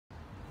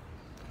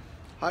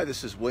Hi,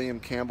 this is William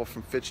Campbell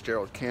from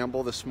Fitzgerald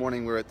Campbell. This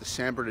morning we're at the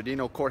San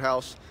Bernardino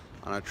Courthouse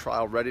on a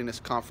trial readiness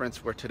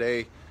conference where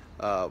today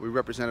we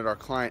represented our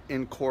client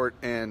in court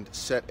and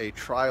set a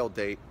trial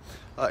date.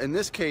 In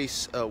this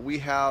case, we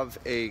have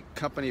a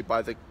company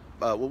by the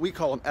what we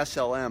call them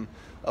SLM.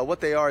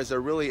 What they are is they're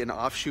really an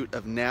offshoot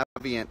of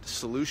Navient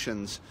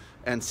Solutions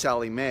and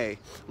Sallie Mae.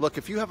 Look,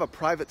 if you have a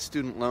private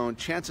student loan,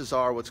 chances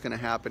are what's going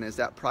to happen is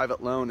that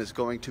private loan is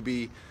going to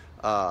be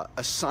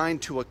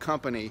assigned to a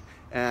company,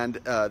 and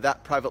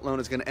that private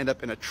loan is going to end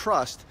up in a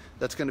trust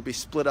that's going to be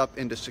split up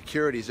into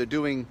securities. They're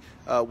doing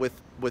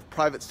with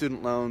private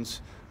student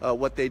loans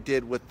what they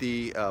did with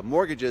the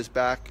mortgages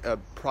back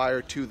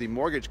prior to the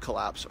mortgage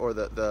collapse or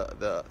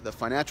the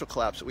financial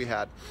collapse that we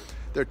had.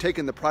 They're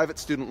taking the private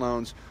student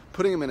loans,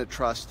 putting them in a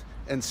trust,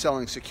 and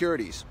selling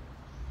securities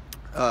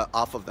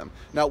off of them.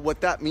 Now,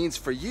 what that means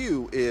for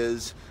you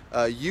is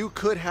you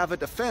could have a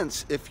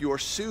defense if you're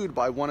sued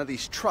by one of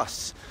these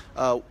trusts.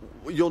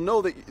 You'll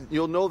know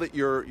that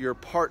you're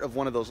part of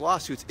one of those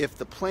lawsuits if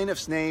the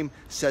plaintiff's name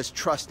says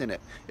trust in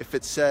it. If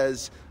it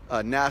says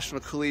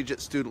National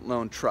Collegiate Student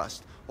Loan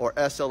Trust, or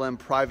SLM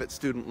Private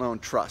Student Loan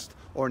Trust,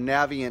 or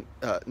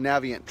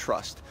Navient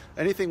Trust,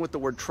 anything with the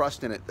word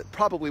trust in it,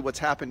 probably what's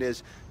happened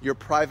is your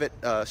private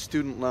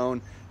student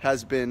loan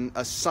has been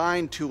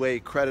assigned to a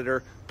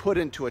creditor, put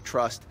into a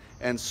trust,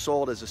 and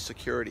sold as a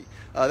security.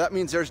 That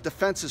means there's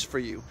defenses for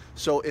you.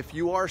 So if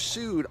you are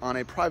sued on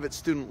a private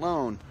student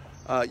loan,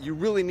 you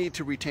really need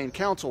to retain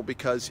counsel,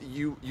 because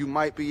you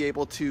might be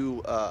able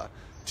to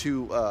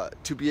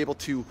be able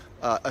to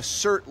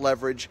assert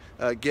leverage,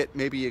 get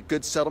maybe a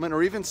good settlement,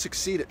 or even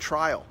succeed at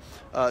trial.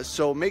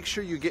 So make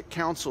sure you get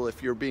counsel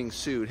if you're being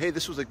sued. Hey,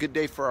 this was a good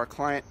day for our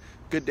client,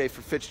 good day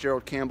for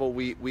Fitzgerald Campbell.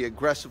 We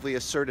aggressively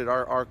asserted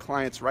our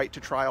client's right to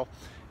trial,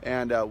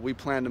 and we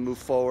plan to move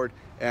forward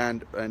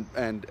and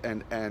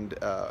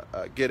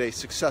get a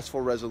successful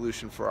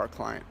resolution for our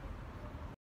client.